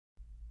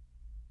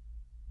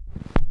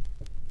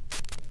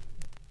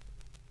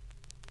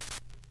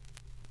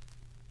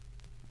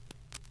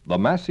The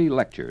Massey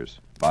Lectures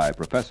by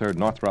Professor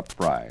Northrop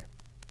Frye.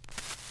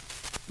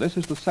 This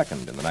is the second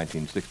in the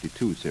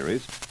 1962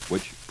 series,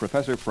 which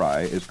Professor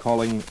Frye is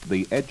calling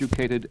The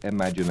Educated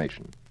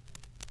Imagination.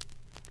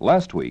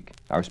 Last week,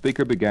 our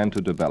speaker began to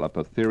develop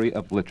a theory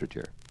of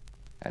literature,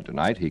 and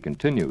tonight he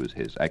continues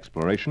his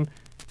exploration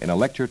in a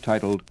lecture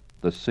titled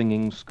The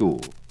Singing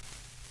School.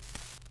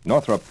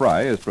 Northrop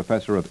Frye is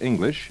professor of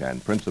English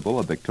and principal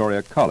of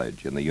Victoria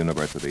College in the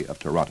University of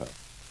Toronto.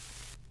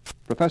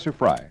 Professor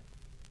Frye.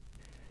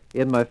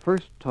 In my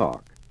first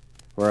talk,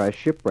 where I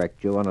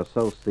shipwrecked you on a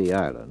South Sea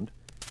island,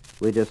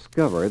 we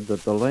discovered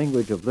that the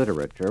language of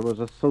literature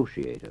was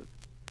associative.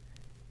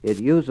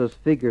 It uses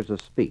figures of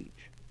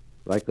speech,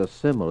 like the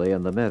simile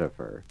and the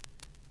metaphor,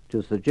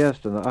 to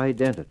suggest an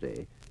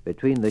identity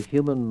between the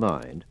human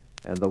mind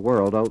and the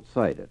world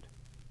outside it.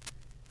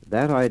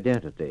 That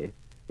identity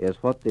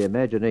is what the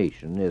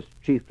imagination is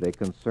chiefly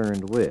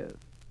concerned with.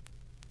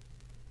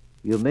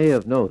 You may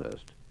have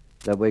noticed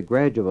that we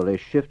gradually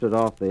shifted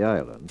off the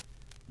island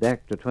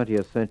back to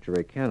 20th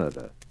century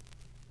Canada.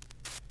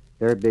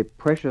 There'd be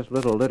precious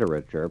little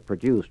literature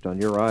produced on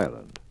your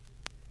island,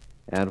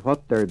 and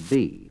what there'd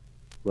be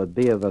would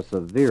be of a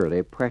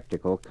severely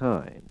practical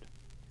kind,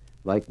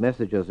 like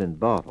messages in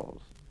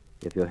bottles,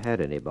 if you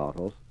had any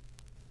bottles.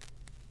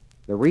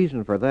 The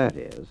reason for that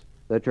is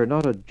that you're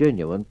not a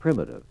genuine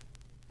primitive.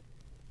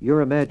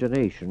 Your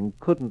imagination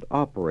couldn't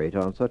operate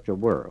on such a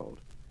world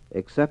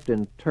except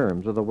in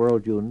terms of the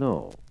world you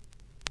know.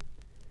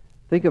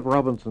 Think of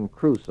Robinson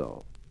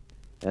Crusoe,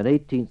 an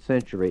 18th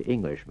century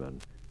Englishman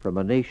from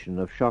a nation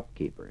of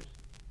shopkeepers.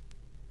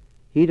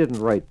 He didn't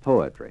write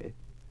poetry.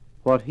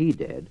 What he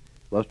did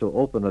was to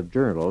open a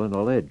journal and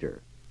a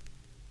ledger.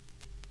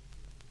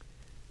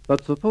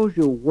 But suppose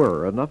you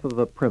were enough of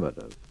a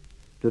primitive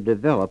to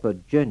develop a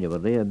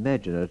genuinely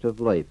imaginative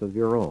life of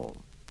your own.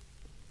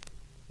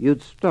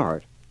 You'd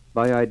start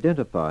by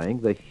identifying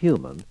the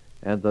human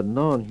and the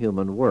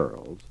non-human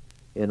worlds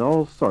in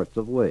all sorts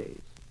of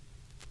ways.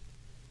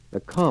 The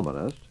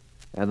commonest,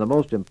 and the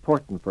most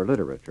important for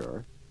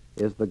literature,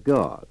 is the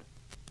God,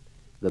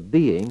 the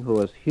being who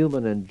is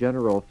human in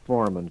general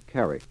form and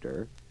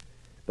character,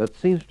 but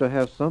seems to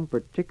have some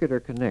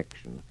particular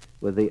connection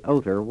with the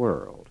outer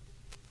world,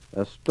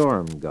 a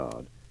storm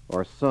god,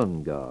 or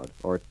sun god,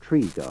 or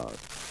tree god.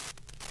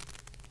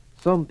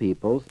 Some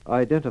peoples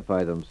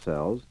identify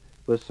themselves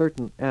with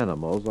certain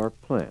animals or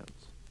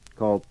plants,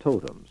 called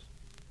totems.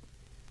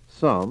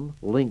 Some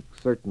link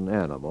certain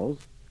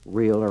animals,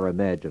 real or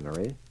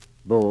imaginary,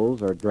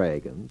 bulls or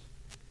dragons,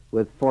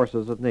 with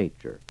forces of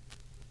nature.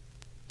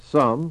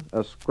 Some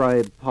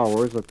ascribe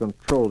powers of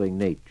controlling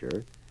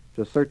nature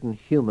to certain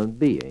human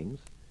beings,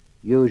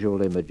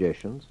 usually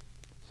magicians,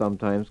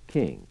 sometimes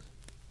kings.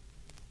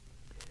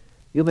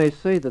 You may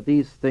say that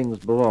these things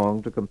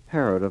belong to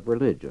comparative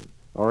religion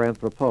or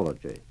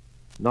anthropology,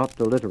 not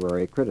to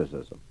literary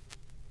criticism.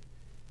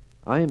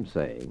 I am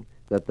saying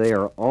that they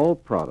are all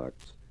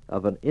products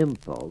of an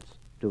impulse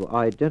to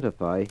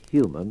identify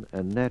human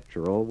and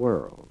natural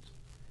worlds,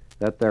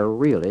 that they're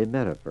really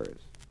metaphors,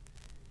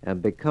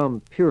 and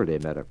become purely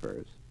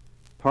metaphors,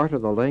 part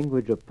of the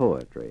language of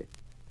poetry,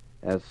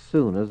 as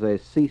soon as they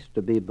cease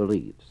to be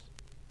beliefs,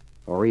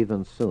 or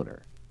even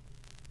sooner.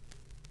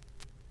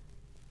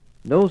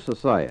 No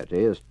society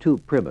is too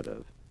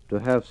primitive to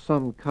have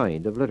some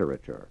kind of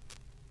literature.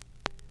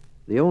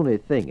 The only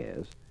thing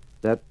is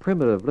that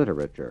primitive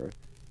literature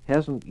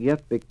hasn't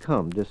yet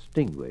become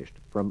distinguished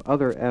from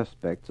other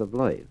aspects of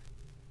life.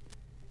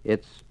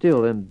 It's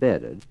still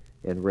embedded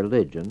in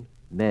religion,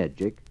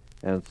 magic,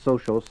 and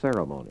social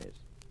ceremonies.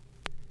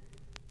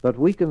 But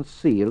we can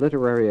see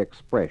literary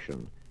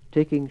expression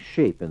taking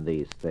shape in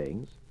these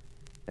things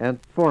and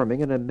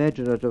forming an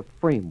imaginative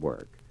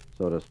framework,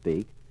 so to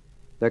speak,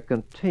 that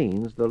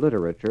contains the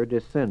literature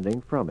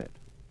descending from it.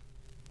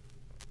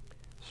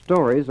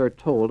 Stories are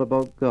told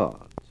about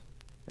gods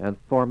and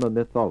form a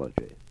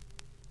mythology.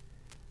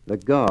 The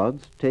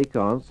gods take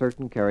on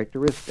certain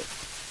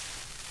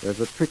characteristics. There's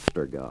a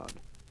trickster god,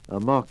 a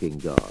mocking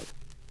god,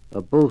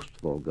 a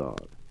boastful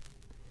god.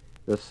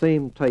 The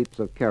same types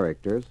of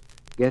characters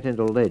get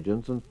into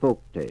legends and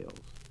folk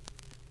tales,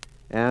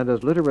 and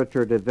as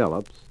literature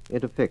develops,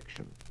 into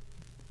fiction.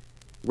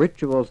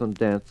 Rituals and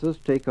dances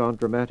take on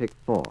dramatic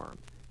form,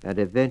 and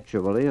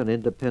eventually an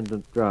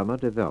independent drama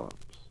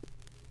develops.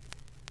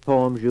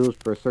 Poems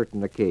used for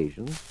certain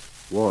occasions,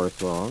 war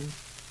songs,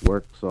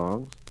 work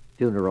songs,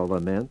 funeral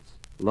laments,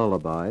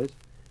 lullabies,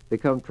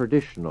 become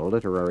traditional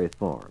literary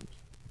forms.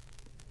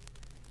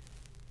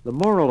 The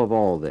moral of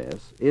all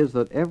this is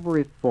that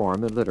every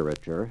form in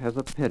literature has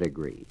a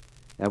pedigree,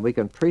 and we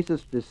can trace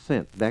its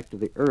descent back to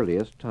the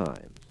earliest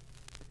times.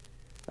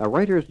 A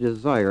writer's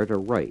desire to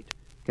write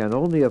can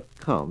only have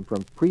come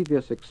from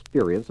previous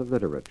experience of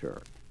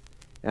literature,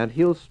 and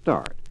he'll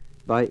start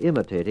by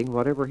imitating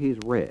whatever he's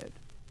read,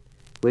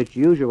 which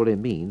usually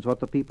means what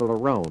the people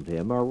around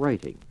him are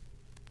writing.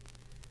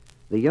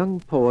 The young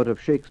poet of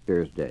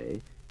Shakespeare's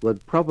day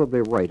would probably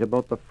write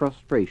about the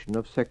frustration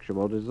of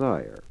sexual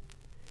desire.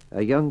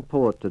 A young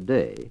poet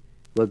today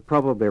would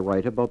probably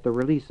write about the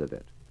release of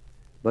it.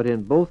 but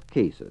in both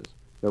cases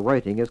the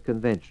writing is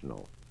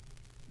conventional.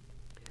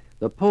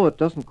 The poet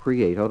doesn't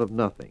create out of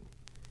nothing,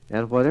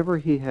 and whatever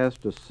he has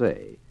to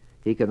say,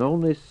 he can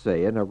only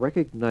say in a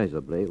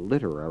recognizably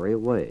literary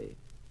way.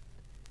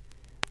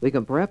 We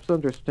can perhaps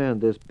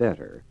understand this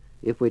better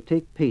if we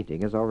take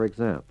painting as our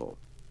example.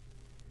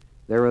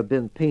 There have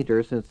been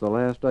painters since the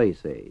last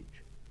ice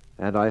age,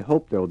 and I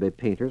hope there will be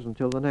painters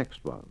until the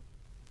next one.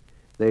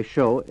 They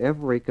show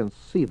every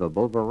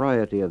conceivable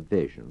variety of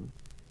vision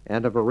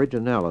and of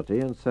originality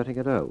in setting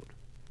it out.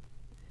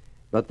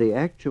 But the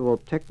actual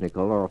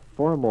technical or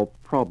formal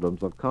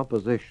problems of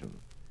composition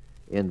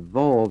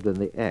involved in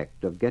the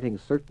act of getting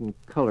certain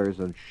colors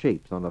and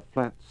shapes on a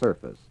flat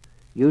surface,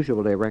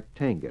 usually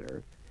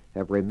rectangular,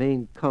 have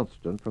remained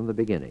constant from the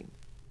beginning.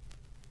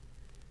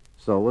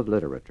 So with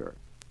literature.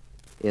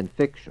 In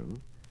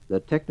fiction, the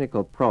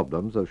technical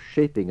problems of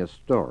shaping a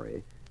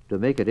story to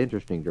make it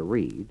interesting to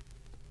read,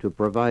 to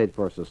provide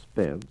for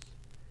suspense,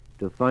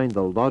 to find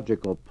the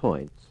logical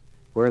points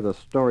where the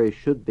story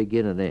should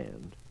begin and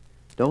end,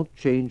 don't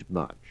change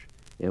much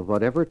in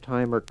whatever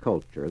time or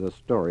culture the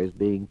story is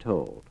being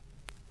told.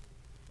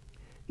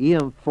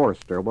 E.M.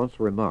 Forster once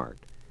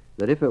remarked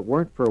that if it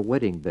weren't for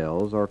wedding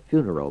bells or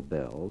funeral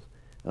bells,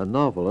 a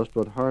novelist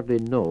would hardly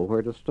know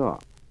where to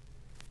stop.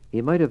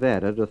 He might have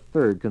added a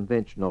third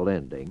conventional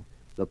ending,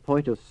 the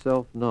point of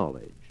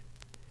self-knowledge,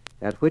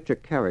 at which a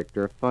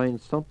character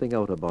finds something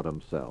out about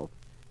himself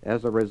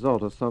as a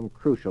result of some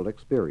crucial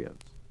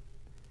experience.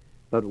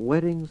 But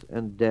weddings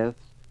and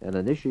deaths and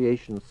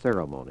initiation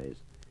ceremonies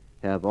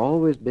have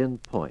always been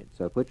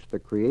points at which the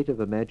creative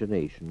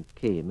imagination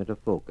came into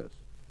focus,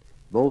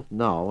 both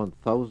now and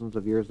thousands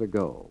of years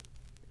ago.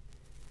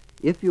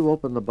 If you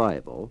open the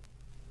Bible,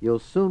 you'll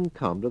soon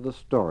come to the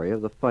story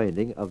of the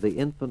finding of the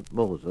infant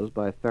Moses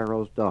by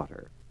Pharaoh's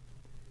daughter.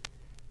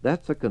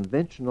 That's a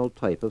conventional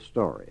type of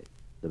story,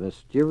 the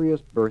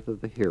mysterious birth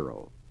of the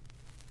hero.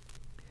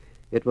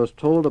 It was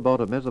told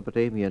about a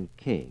Mesopotamian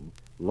king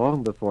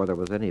long before there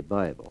was any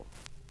Bible.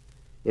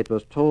 It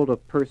was told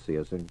of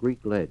Perseus in Greek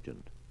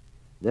legend.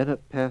 Then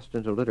it passed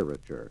into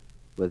literature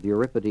with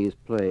Euripides'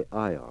 play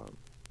Ion.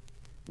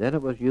 Then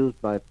it was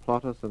used by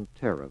Plautus and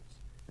Terence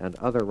and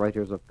other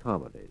writers of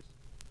comedies.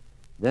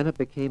 Then it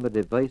became a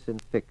device in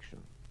fiction,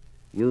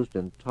 used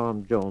in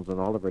Tom Jones and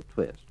Oliver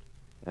Twist,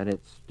 and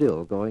it's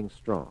still going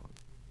strong.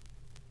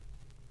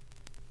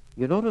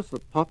 You notice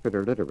that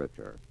popular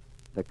literature,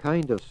 the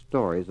kind of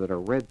stories that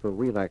are read for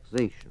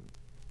relaxation,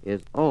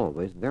 is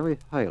always very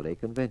highly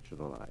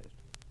conventionalized.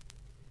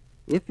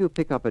 If you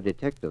pick up a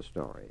detective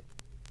story,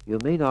 you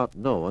may not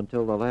know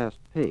until the last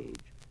page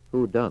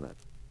who done it,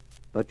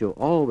 but you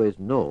always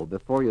know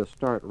before you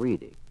start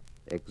reading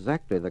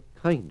exactly the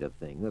kind of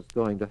thing that's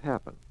going to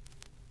happen.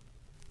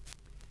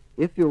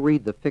 If you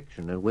read the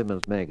fiction in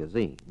women's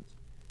magazines,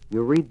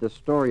 you read the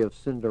story of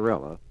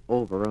Cinderella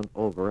over and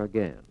over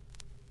again.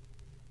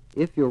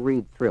 If you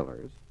read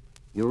thrillers,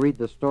 you read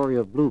the story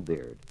of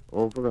Bluebeard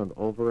over and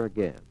over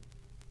again.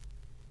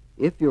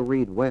 If you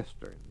read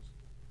westerns,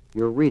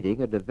 you're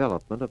reading a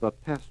development of a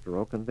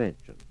pastoral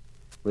convention,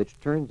 which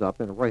turns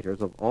up in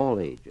writers of all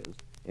ages,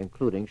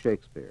 including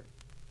Shakespeare.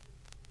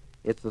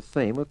 It's the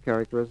same with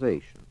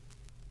characterization.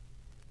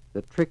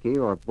 The tricky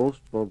or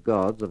boastful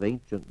gods of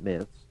ancient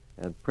myths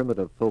and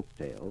primitive folk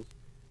tales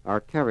are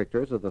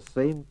characters of the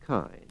same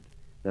kind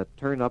that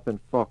turn up in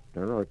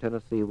Faulkner or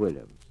Tennessee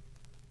Williams.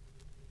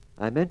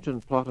 I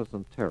mentioned Plautus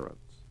and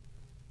Terence,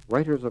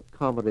 writers of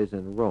comedies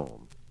in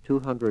Rome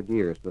 200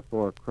 years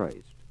before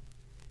Christ,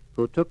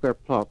 who took their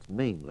plots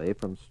mainly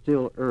from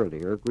still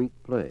earlier Greek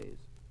plays.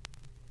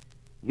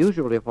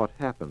 Usually what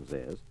happens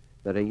is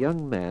that a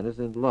young man is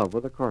in love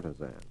with a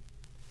courtesan.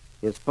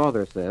 His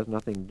father says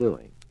nothing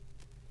doing,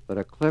 but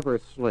a clever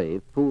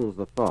slave fools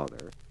the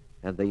father,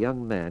 and the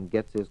young man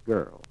gets his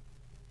girl.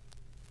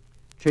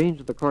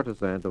 Change the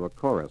courtesan to a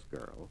chorus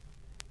girl,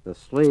 the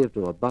slave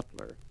to a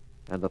butler,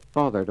 and the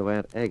father to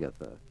Aunt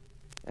Agatha,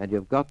 and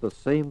you've got the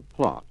same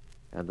plot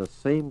and the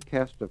same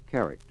cast of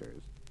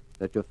characters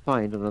that you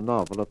find in a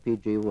novel of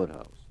P.G.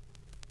 Wodehouse.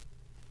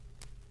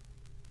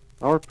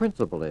 Our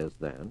principle is,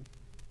 then,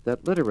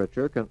 that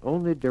literature can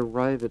only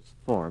derive its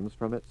forms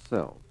from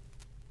itself.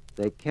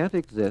 They can't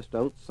exist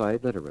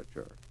outside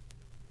literature,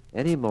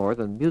 any more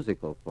than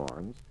musical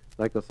forms,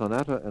 like the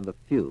sonata and the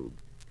fugue,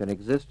 can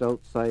exist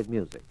outside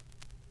music.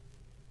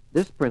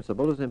 This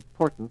principle is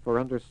important for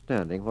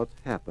understanding what's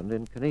happened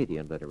in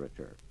Canadian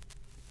literature.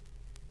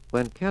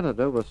 When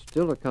Canada was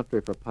still a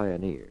country for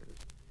pioneers,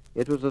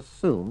 it was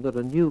assumed that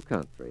a new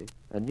country,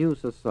 a new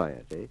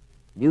society,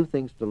 new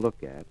things to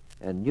look at,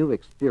 and new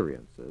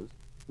experiences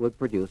would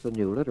produce a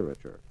new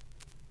literature.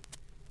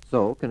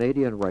 So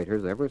Canadian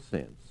writers ever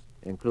since,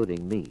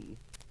 including me,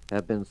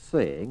 have been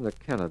saying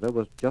that Canada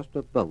was just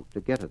about to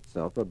get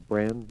itself a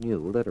brand new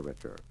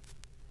literature.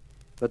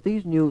 But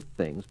these new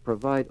things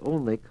provide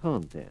only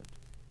content.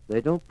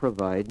 They don't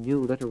provide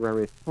new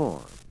literary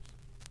forms.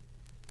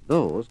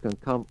 Those can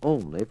come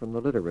only from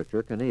the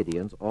literature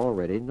Canadians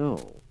already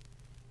know.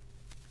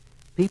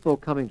 People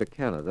coming to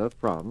Canada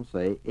from,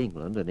 say,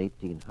 England in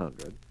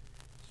 1800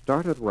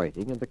 started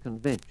writing in the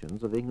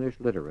conventions of English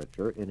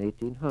literature in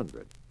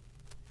 1800.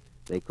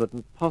 They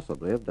couldn't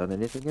possibly have done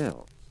anything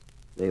else.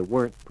 They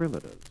weren't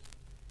primitives,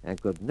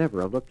 and could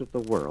never have looked at the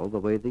world the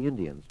way the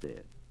Indians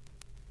did.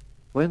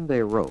 When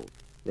they wrote,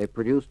 they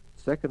produced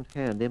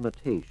second-hand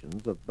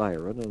imitations of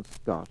Byron and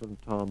Scott and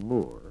Tom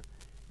Moore,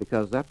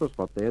 because that was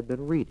what they had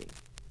been reading.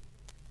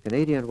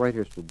 Canadian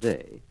writers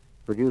today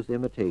produce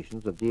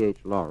imitations of D.H.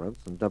 Lawrence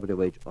and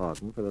W.H.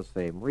 Auden for the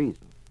same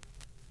reason.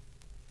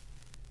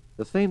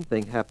 The same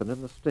thing happened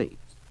in the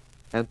States,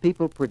 and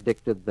people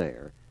predicted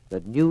there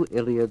that new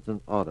Iliads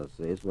and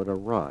Odysseys would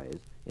arise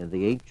in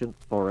the ancient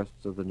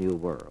forests of the New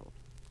World.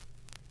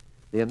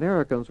 The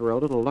Americans were a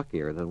little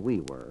luckier than we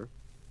were.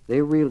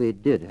 They really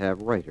did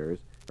have writers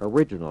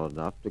original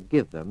enough to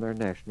give them their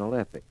national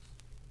epics.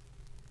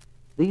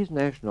 These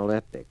national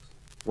epics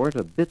weren't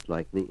a bit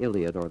like the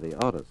Iliad or the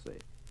Odyssey.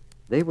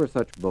 They were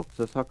such books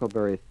as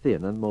Huckleberry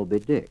Finn and Moby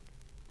Dick,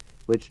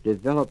 which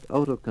developed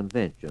out of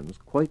conventions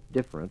quite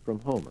different from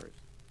Homer's.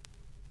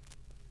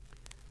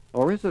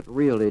 Or is it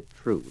really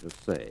true to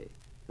say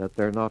that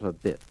they're not a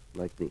bit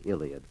like the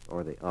Iliad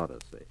or the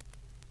Odyssey?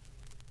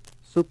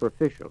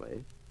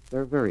 Superficially,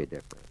 they're very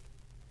different.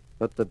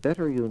 But the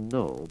better you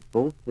know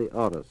both the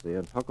Odyssey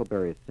and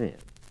Huckleberry Finn,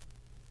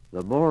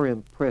 the more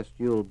impressed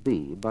you'll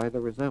be by the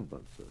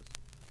resemblances,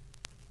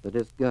 the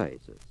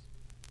disguises,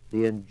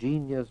 the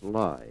ingenious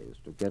lies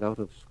to get out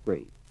of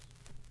scrapes,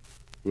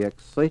 the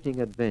exciting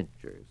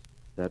adventures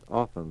that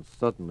often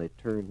suddenly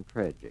turn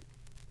tragic,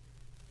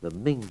 the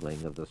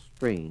mingling of the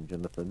strange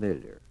and the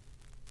familiar,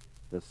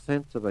 the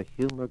sense of a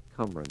human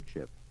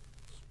comradeship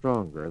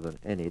stronger than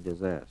any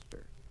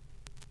disaster.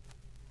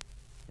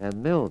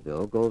 And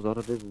Melville goes out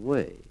of his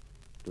way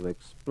to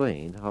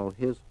explain how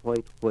his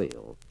white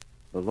whale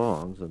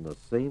belongs in the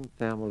same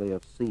family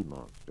of sea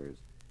monsters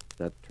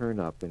that turn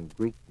up in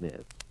Greek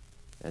myth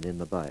and in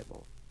the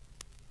Bible.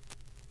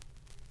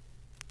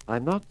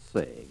 I'm not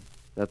saying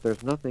that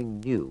there's nothing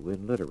new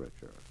in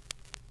literature.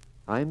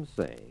 I'm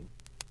saying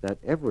that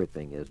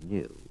everything is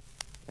new,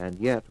 and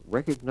yet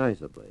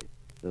recognizably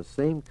the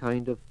same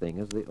kind of thing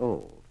as the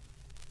old.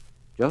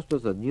 Just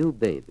as a new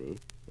baby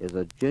is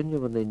a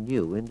genuinely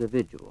new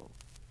individual,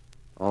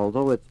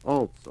 although it's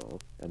also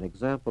an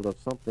example of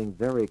something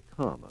very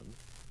common,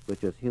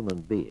 which is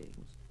human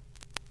beings,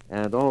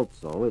 and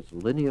also it's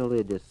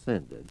lineally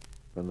descended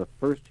from the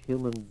first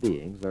human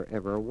beings there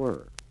ever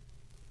were.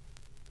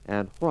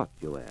 And what,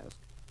 you ask,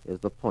 is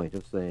the point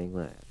of saying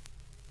that?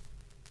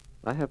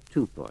 I have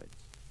 2 points.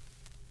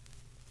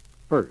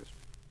 First,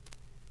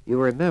 you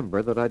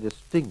remember that I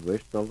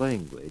distinguished the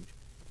language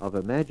of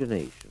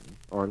imagination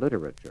or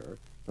literature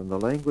from the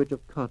language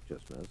of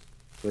consciousness,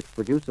 which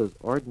produces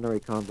ordinary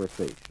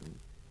conversation,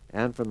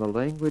 and from the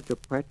language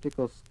of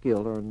practical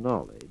skill or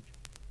knowledge,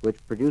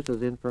 which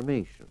produces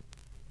information,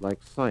 like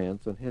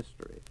science and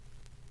history.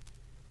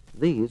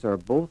 These are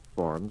both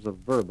forms of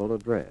verbal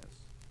address,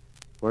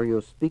 where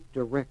you speak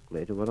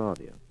directly to an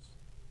audience.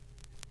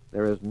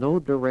 There is no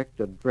direct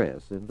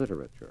address in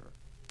literature.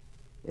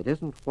 It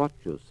isn't what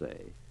you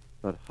say,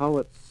 but how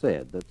it's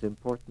said that's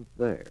important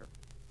there.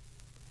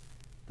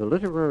 The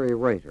literary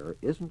writer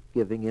isn't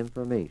giving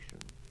information,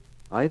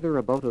 either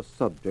about a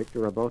subject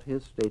or about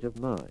his state of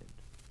mind.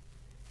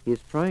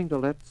 He's trying to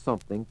let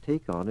something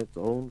take on its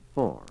own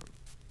form,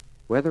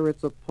 whether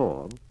it's a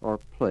poem or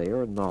play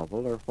or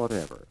novel or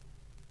whatever.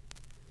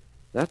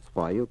 That's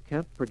why you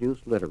can't produce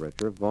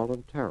literature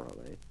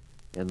voluntarily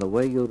in the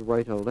way you'd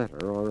write a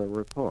letter or a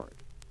report.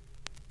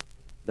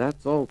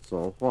 That's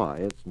also why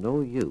it's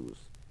no use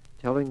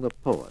telling the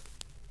poet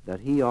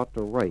that he ought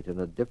to write in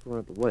a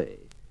different way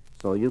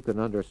so you can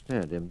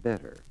understand him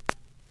better.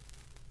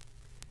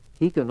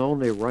 He can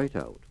only write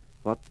out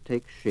what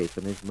takes shape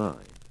in his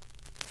mind.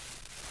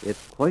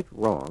 It's quite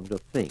wrong to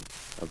think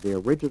of the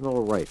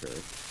original writer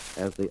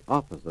as the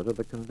opposite of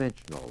the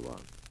conventional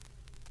one.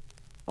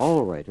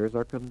 All writers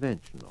are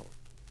conventional,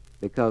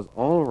 because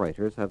all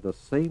writers have the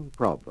same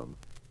problem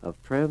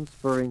of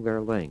transferring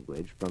their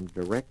language from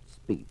direct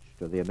speech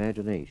to the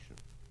imagination.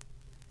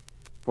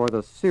 For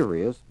the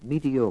serious,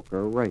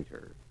 mediocre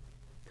writer,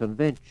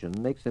 convention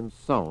makes him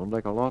sound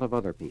like a lot of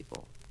other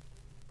people.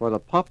 For the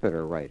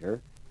popular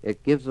writer,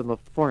 it gives him a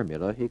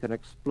formula he can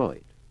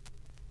exploit.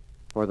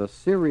 For the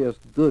serious,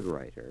 good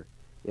writer,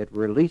 it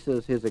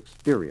releases his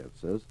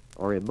experiences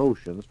or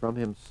emotions from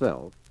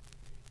himself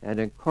and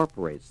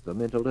incorporates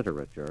them into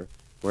literature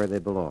where they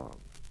belong.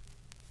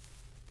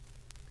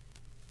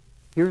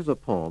 Here's a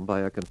poem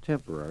by a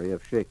contemporary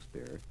of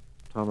Shakespeare,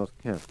 Thomas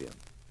Campion.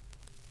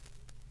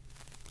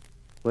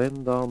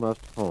 When thou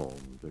must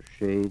home to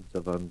shades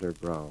of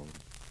underground,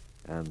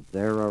 and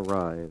there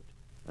arrived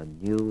a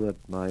new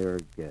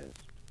admired guest,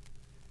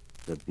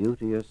 the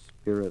beauteous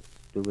spirits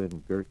do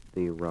engirt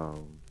thee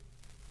round,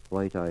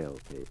 white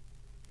Iope,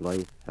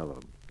 blithe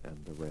Helen,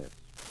 and the rest,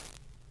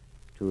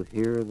 to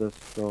hear the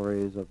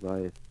stories of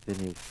thy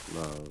finished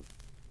love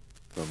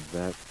from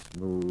that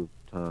smooth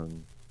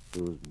tongue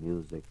whose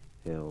music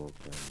held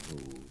and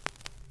moved.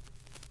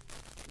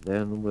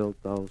 Then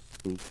wilt thou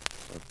speak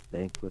of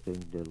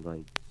banqueting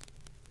delights,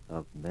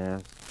 of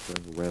masques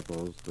and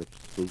revels which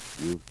sweet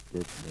youth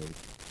did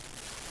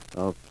make,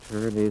 of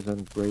tourneys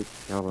and great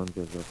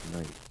challenges of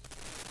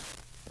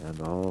night,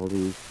 and all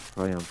these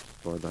triumphs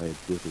for thy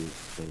beauty's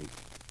sake.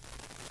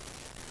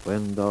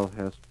 When thou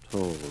hast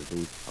told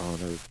these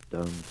honors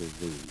done to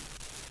thee,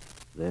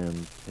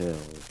 then tell,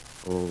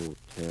 oh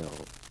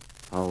tell,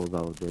 how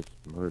thou didst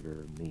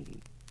murder me.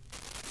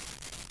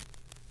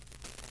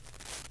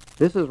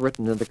 This is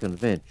written in the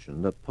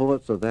convention that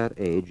poets of that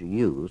age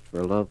used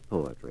for love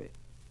poetry.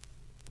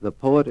 The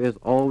poet is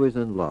always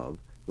in love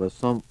with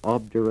some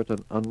obdurate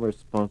and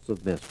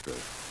unresponsive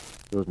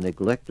mistress, whose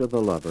neglect of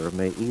the lover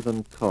may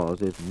even cause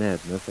his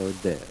madness or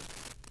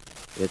death.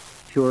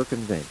 It's pure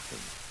convention,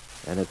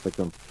 and it's a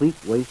complete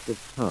waste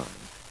of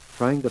time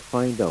trying to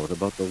find out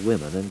about the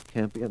women in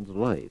Campion's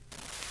life.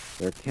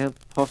 There can't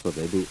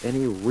possibly be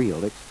any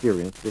real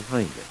experience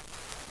behind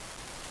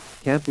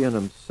it. Campion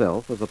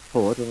himself was a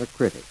poet and a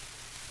critic,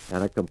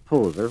 and a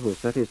composer who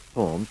set his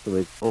poems to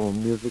his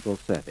own musical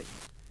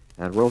settings,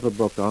 and wrote a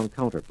book on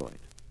counterpoint.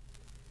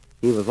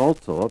 He was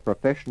also a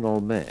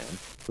professional man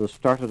who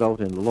started out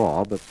in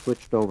law but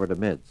switched over to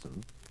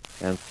medicine,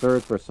 and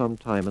served for some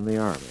time in the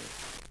army.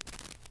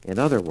 In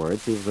other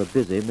words, he was a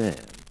busy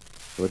man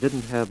who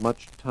didn't have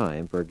much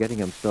time for getting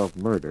himself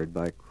murdered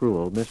by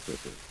cruel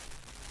mistresses.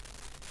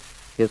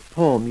 His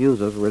poem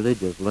uses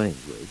religious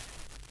language,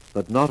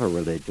 but not a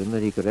religion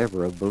that he could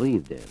ever have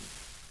believed in.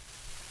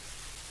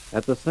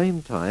 At the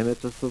same time,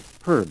 it's a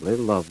superbly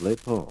lovely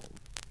poem.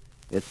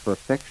 It's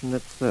perfection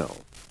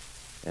itself,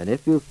 and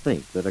if you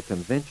think that a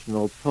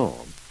conventional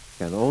poem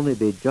can only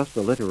be just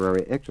a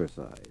literary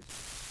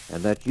exercise,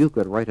 and that you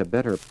could write a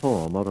better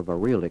poem out of a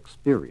real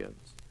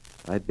experience,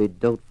 I'd be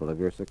doubtful of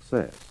your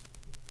success.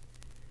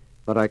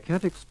 But I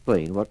can't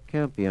explain what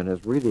Campion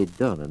has really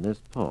done in this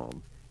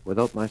poem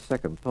without my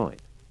second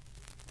point.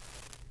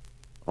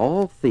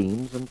 All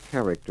themes and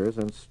characters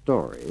and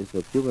stories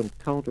that you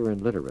encounter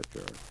in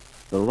literature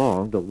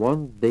belong to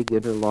one big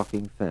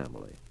interlocking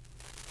family.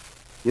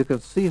 You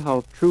can see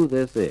how true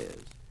this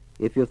is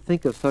if you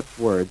think of such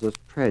words as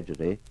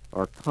tragedy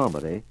or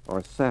comedy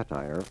or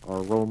satire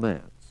or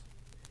romance,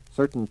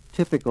 certain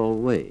typical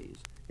ways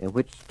in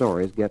which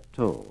stories get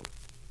told.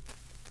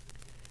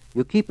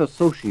 You keep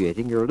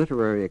associating your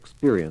literary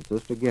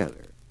experiences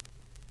together.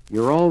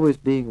 You're always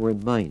being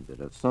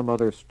reminded of some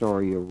other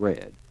story you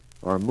read,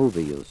 or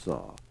movie you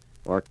saw,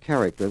 or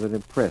character that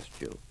impressed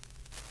you.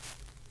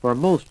 For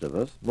most of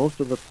us,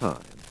 most of the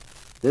time,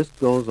 this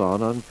goes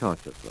on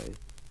unconsciously,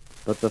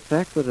 but the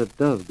fact that it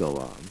does go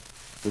on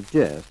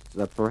suggests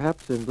that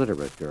perhaps in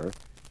literature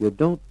you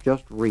don't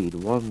just read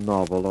one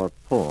novel or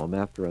poem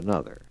after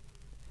another,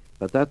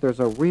 but that there's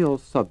a real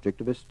subject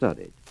to be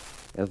studied,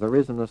 as there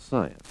is in a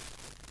science,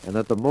 and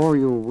that the more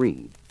you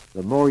read,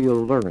 the more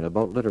you'll learn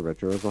about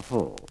literature as a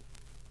whole.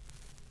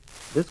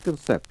 This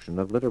conception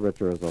of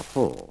literature as a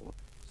whole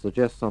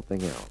suggests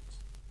something else.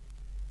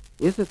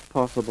 Is it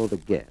possible to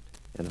get,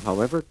 in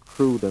however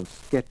crude and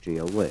sketchy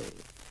a way,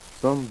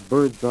 some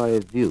bird's-eye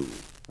view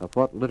of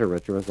what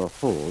literature as a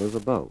whole is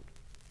about?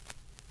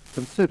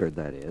 Considered,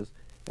 that is,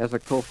 as a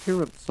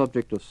coherent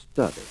subject of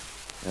study,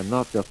 and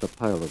not just a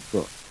pile of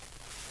books.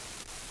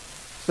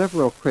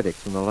 Several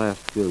critics in the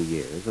last few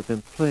years have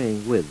been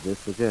playing with this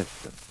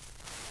suggestion,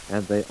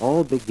 and they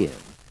all begin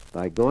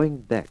by going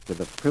back to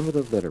the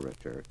primitive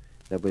literature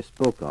that we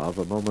spoke of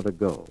a moment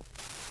ago.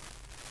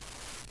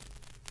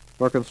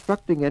 For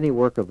constructing any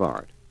work of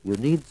art, you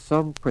need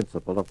some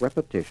principle of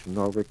repetition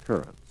or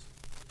recurrence.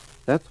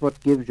 That's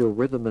what gives you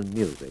rhythm in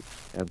music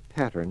and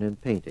pattern in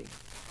painting.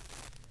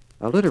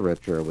 A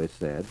literature, we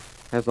said,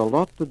 has a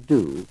lot to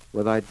do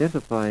with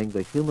identifying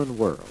the human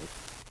world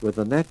with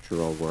the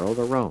natural world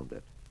around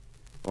it,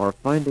 or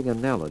finding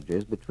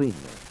analogies between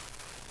them.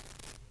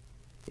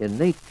 In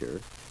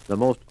nature, the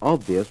most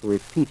obvious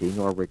repeating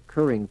or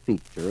recurring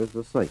feature is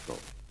the cycle.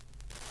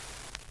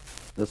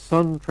 The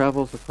sun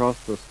travels across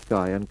the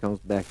sky and comes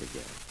back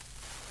again.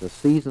 The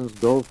seasons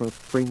go from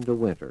spring to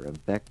winter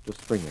and back to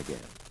spring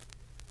again.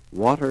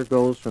 Water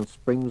goes from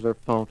springs or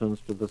fountains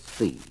to the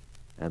sea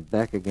and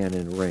back again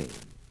in rain.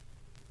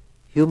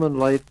 Human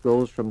life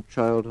goes from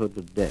childhood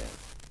to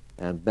death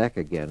and back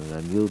again in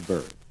a new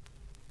birth.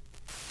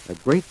 A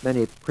great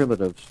many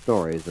primitive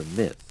stories and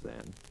myths,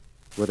 then,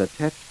 would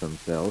attach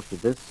themselves to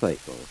this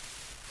cycle,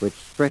 which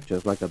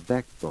stretches like a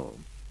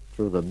backbone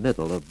through the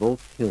middle of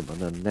both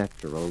human and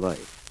natural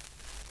life.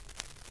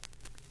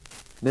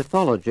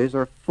 Mythologies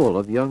are full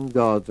of young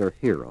gods or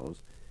heroes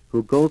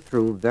who go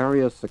through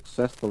various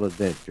successful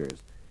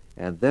adventures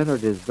and then are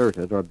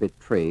deserted or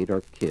betrayed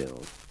or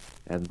killed,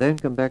 and then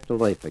come back to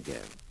life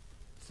again,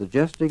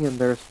 suggesting in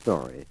their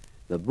story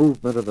the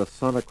movement of the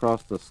sun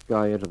across the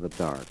sky into the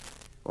dark,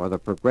 or the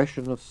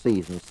progression of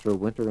seasons through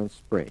winter and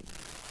spring.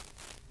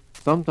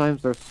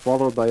 Sometimes they're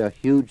swallowed by a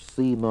huge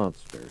sea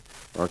monster,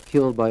 or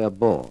killed by a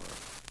boar,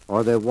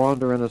 or they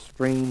wander in a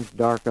strange,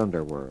 dark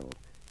underworld,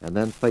 and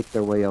then fight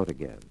their way out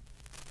again.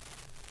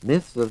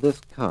 Myths of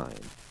this kind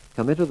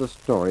come into the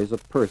stories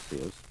of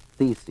Perseus,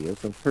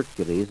 Theseus, and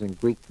Hercules in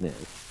Greek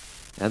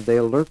myths, and they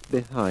lurk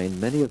behind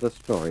many of the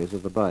stories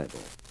of the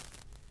Bible.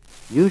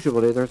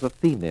 Usually there's a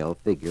female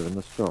figure in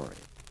the story.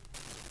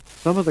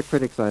 Some of the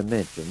critics I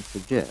mentioned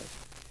suggest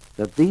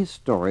that these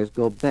stories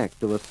go back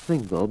to a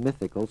single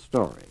mythical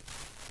story,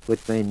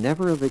 which may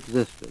never have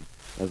existed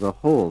as a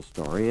whole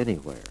story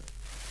anywhere,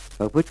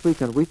 but which we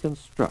can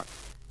reconstruct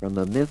from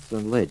the myths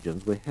and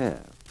legends we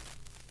have.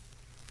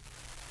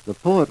 The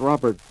poet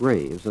Robert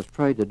Graves has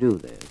tried to do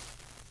this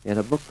in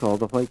a book called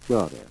The White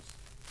Goddess.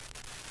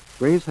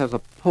 Graves has a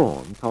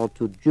poem called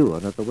To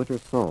Juan at the Winter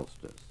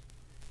Solstice.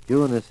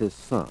 Juan is his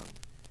son,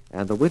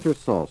 and the winter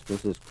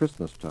solstice is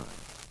Christmas time,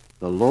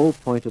 the low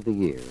point of the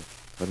year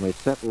when we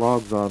set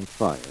logs on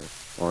fire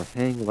or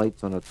hang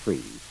lights on a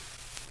tree,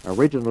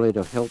 originally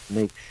to help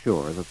make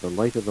sure that the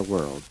light of the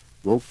world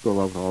won't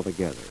go out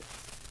altogether.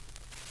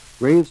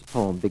 Graves'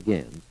 poem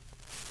begins,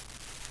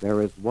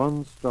 "There is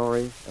one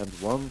story and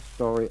one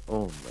story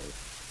only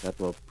that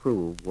will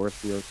prove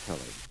worth your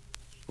telling,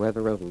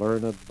 whether a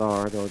learned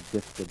bard or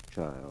gifted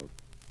child.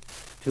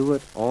 To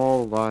it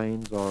all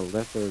lines or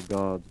lesser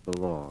gods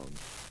belong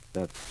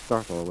that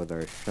startle with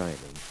their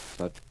shining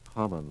such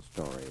common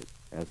stories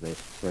as they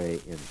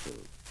stray into."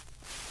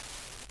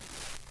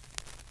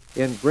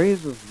 In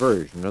Graves'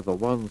 version of the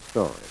one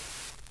story,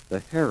 the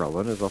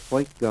heroine is a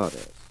white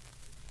goddess,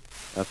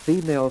 a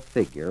female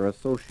figure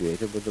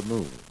associated with the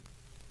moon,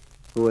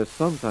 who is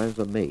sometimes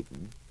a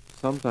maiden,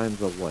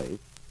 sometimes a wife,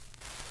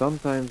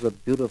 sometimes a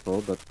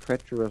beautiful but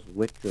treacherous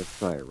witch or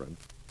siren,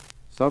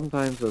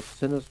 sometimes a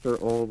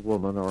sinister old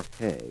woman or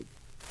hag,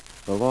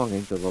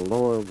 belonging to the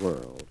lower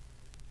world,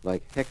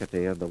 like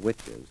Hecate and the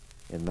witches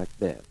in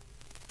Macbeth.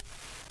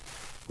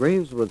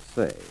 Graves would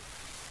say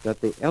that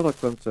the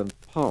eloquence and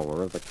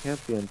power of the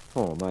Campion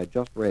poem I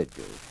just read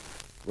you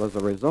was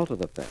the result of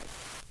the fact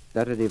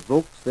that it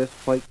evokes this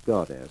white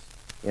goddess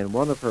in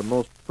one of her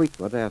most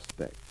frequent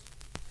aspects,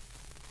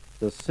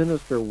 the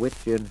sinister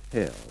witch in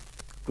hell,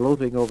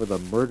 gloating over the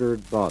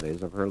murdered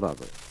bodies of her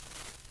lovers.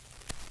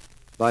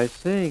 By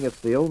saying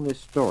it's the only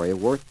story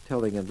worth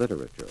telling in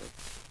literature,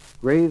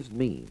 Graves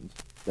means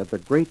that the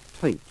great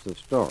types of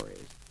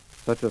stories,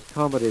 such as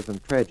comedies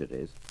and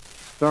tragedies,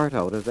 start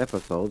out as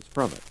episodes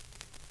from it.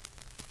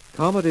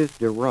 Comedies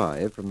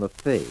derive from the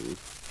phase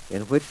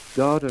in which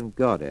god and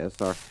goddess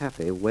are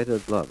happy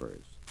wedded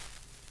lovers.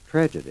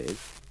 Tragedies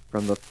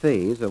from the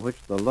phase in which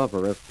the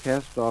lover is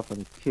cast off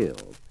and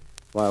killed,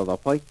 while the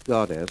white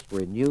goddess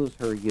renews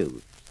her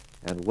youth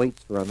and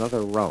waits for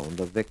another round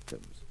of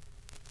victims.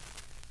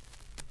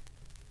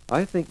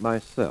 I think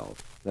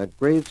myself that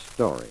Graves'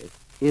 story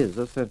is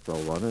a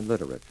central one in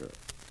literature,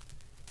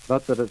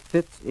 but that it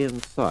fits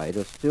inside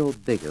a still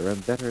bigger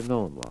and better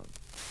known one.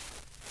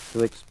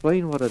 To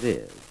explain what it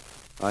is,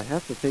 I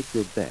have to take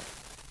you back,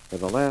 for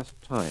the last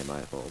time,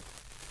 I hope,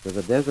 to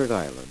the desert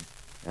island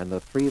and the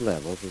 3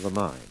 levels of the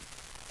mind.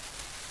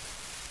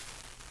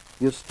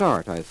 You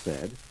start, I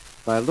said,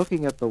 by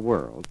looking at the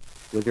world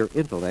with your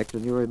intellect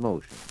and your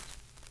emotions.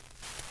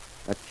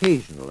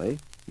 Occasionally,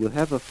 you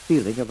have a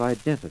feeling of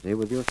identity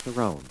with your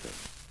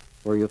surroundings,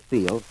 where you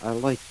feel, I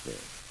like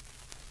this.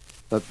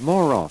 But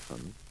more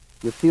often,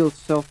 you feel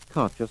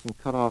self-conscious and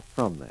cut off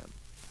from them.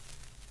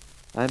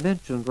 I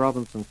mentioned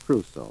Robinson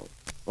Crusoe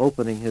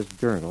opening his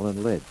journal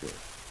and ledger.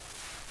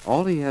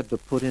 All he had to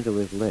put into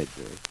his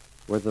ledger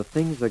were the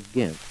things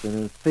against and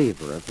in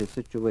favor of his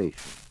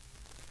situation.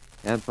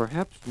 And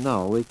perhaps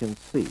now we can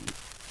see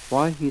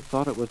why he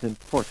thought it was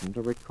important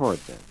to record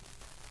them.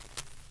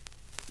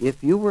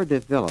 If you were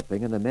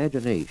developing an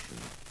imagination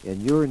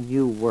in your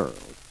new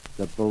world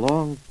that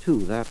belonged to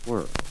that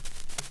world,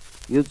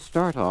 you'd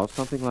start off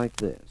something like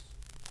this.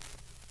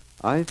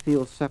 I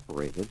feel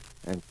separated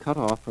and cut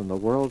off from the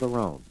world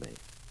around me,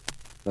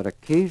 but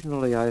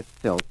occasionally I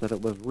felt that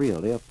it was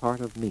really a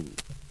part of me,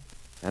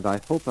 and I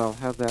hope I'll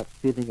have that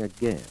feeling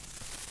again,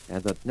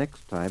 and that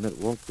next time it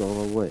won't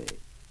go away.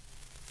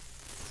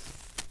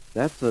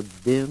 That's a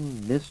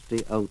dim,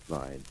 misty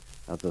outline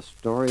of the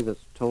story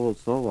that's told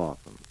so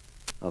often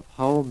of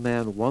how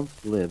man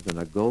once lived in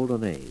a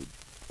golden age,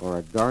 or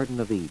a Garden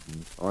of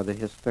Eden, or the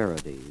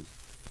Hesperides,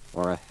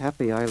 or a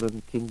happy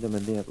island kingdom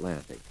in the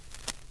Atlantic,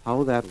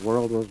 how that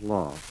world was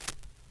lost,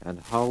 and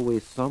how we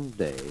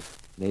someday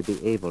may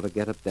be able to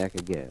get it back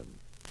again.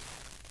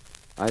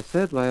 I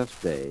said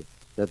last day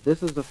that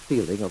this is a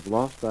feeling of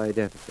lost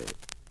identity,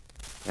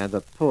 and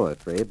that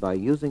poetry, by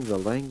using the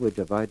language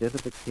of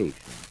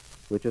identification,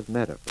 which is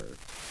metaphor,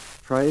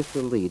 tries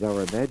to lead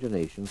our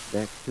imaginations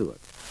back to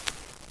it.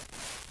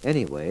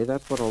 Anyway,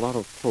 that's what a lot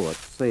of poets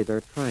say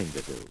they're trying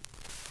to do.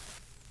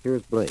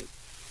 Here's Blake.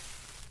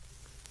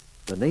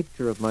 The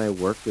nature of my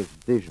work is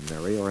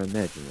visionary or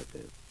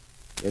imaginative.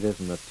 It is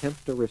an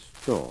attempt to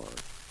restore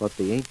what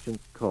the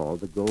ancients called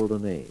the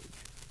Golden Age.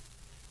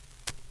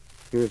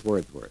 Here's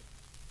Wordsworth.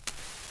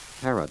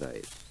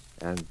 Paradise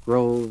and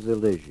groves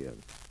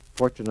Elysian,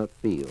 fortunate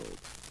fields,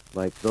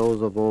 like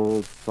those of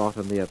old sought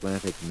in the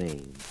Atlantic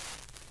main.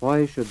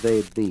 Why should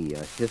they be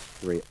a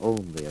history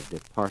only of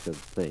departed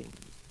things,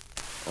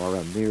 or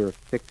a mere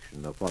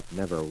fiction of what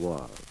never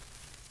was?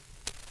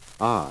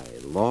 I,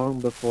 long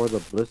before the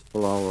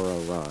blissful hour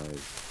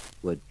arrives,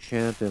 would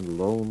chant in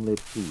lonely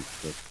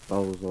peace the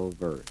spousal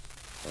verse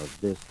of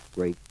this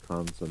great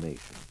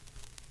consummation.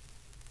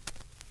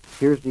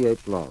 Here's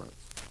D.H. Lawrence.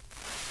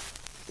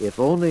 If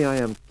only I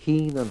am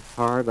keen and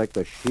hard like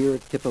the sheer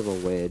tip of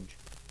a wedge,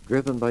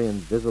 driven by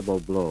invisible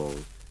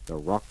blows, the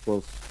rock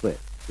will split,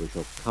 we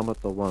shall come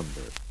at the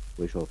wonder,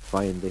 we shall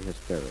find the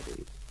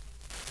Hesperides.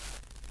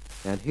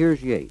 And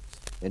here's Yeats,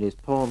 in his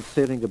poem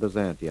Sailing to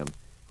Byzantium,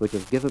 which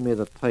has given me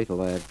the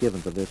title I have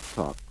given to this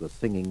talk, The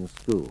Singing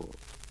School.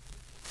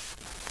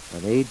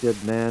 An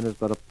aged man is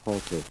but a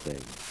paltry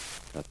thing,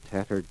 a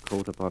tattered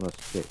coat upon a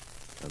stick,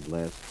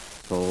 unless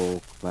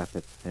soul clap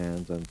its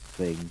hands and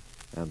sing,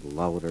 and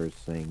louder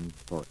sing,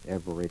 for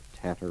every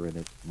tatter in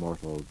its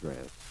mortal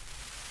dress.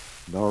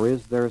 Nor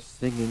is there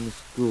singing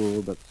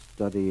school but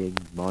studying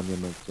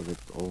monuments of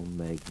its own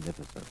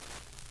magnificence.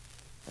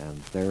 And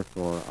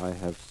therefore I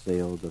have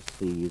sailed the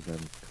seas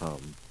and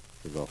come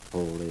to the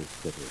holy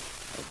city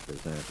of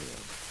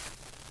Byzantium.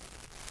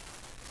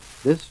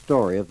 This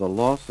story of the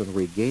loss and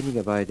regaining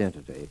of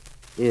identity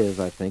is,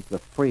 I think, the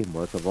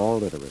framework of all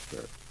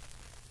literature.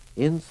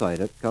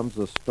 Inside it comes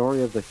the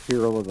story of the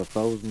hero of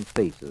 1,000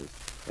 faces,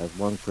 as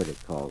one critic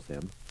calls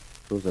him,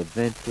 whose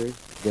adventures,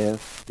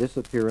 death,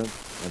 disappearance,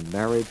 and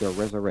marriage or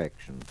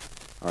resurrection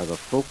are the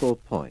focal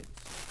points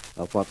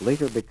of what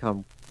later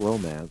become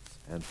romance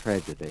and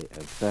tragedy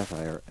and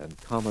satire and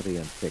comedy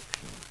and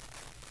fiction,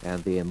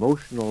 and the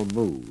emotional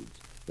moods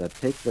that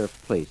take their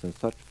place in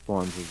such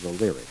forms as the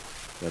lyric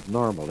that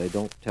normally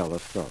don't tell a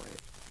story.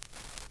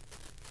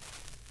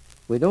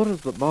 We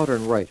notice that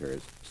modern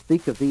writers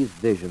speak of these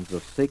visions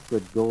of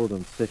sacred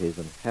golden cities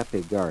and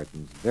happy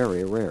gardens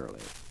very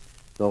rarely,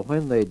 though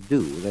when they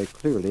do, they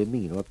clearly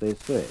mean what they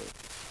say.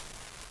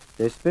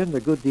 They spend a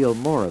good deal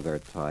more of their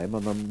time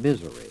on the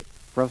misery,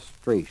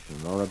 frustration,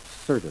 or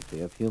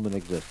absurdity of human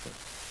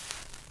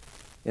existence.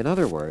 In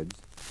other words,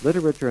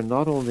 literature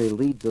not only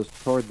leads us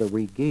toward the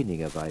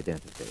regaining of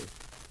identity,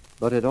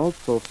 but it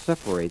also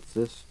separates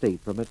this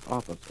state from its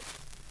opposite,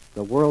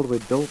 the world we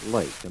don't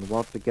like and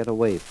want to get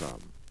away from.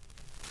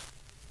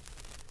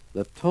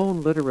 The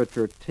tone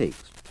literature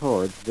takes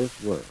towards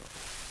this world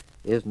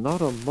is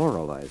not a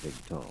moralizing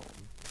tone,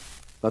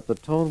 but the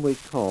tone we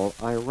call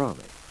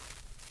ironic.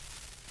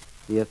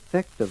 The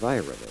effect of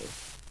irony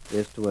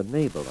is to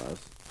enable us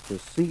to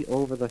see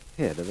over the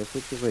head of a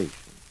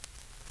situation.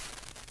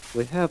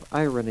 We have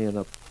irony in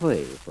a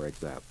play, for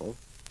example,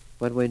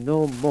 when we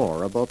know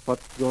more about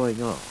what's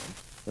going on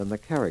than the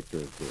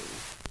characters do,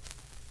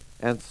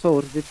 and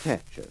so to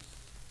detach us,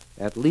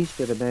 at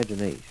least in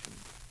imagination,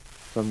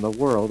 from the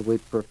world we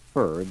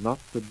prefer not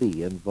to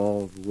be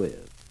involved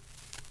with.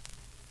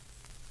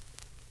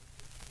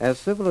 As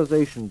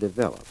civilization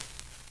develops,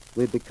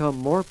 we become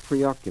more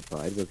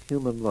preoccupied with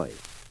human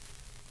life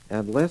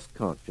and less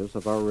conscious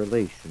of our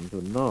relation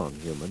to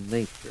non-human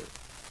nature.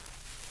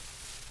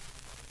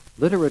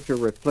 Literature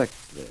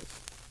reflects this,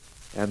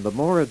 and the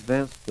more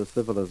advanced the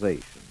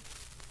civilization,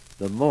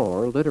 the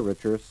more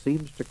literature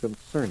seems to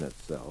concern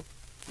itself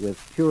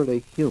with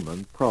purely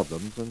human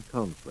problems and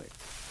conflicts.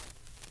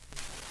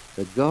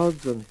 The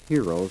gods and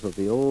heroes of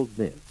the old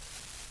myths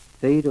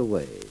fade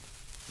away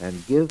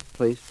and give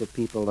place to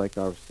people like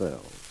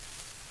ourselves.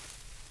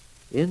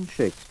 In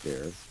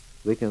Shakespeare,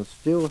 we can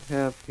still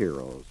have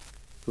heroes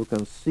who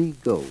can see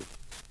ghosts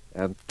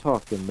and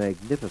talk in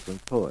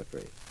magnificent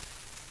poetry.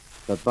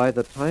 But by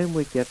the time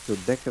we get to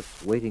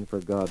Beckett's Waiting for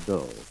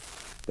Godot,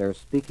 they're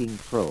speaking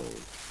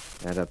prose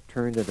and have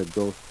turned into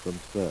ghosts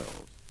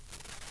themselves.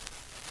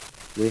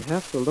 We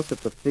have to look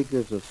at the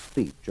figures of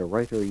speech a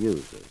writer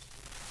uses,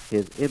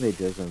 his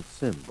images and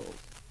symbols,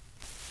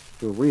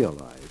 to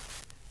realize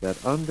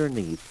that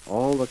underneath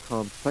all the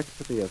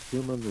complexity of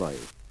human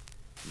life,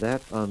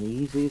 that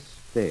uneasy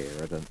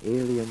stare at an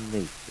alien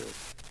nature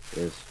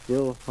is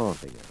still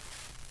haunting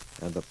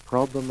us, and the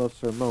problem of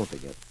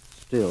surmounting it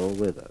still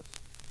with us.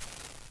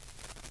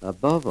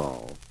 Above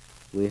all,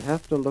 we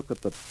have to look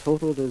at the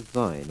total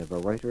design of a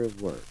writer's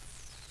work,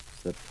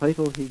 the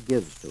title he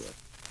gives to it,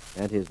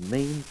 and his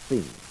main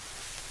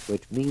theme,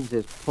 which means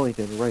his point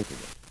in writing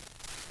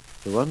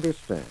it, to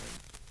understand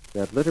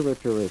that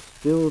literature is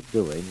still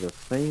doing the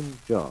same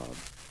job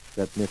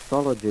that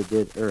mythology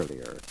did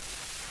earlier,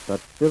 but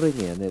filling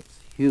in its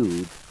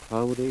huge,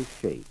 cloudy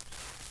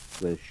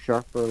shapes with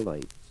sharper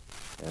lights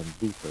and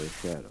deeper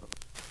shadows.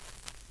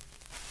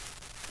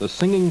 The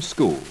Singing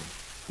School,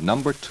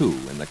 number 2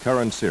 in the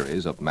current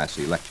series of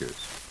Massey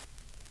lectures.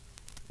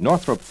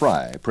 Northrop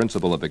Frye,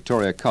 principal of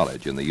Victoria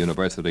College in the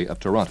University of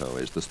Toronto,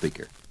 is the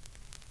speaker.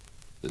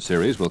 The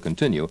series will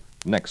continue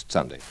next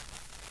Sunday.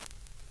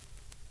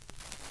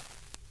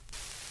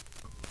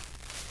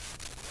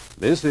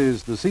 This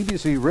is the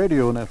CBC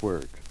Radio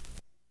Network.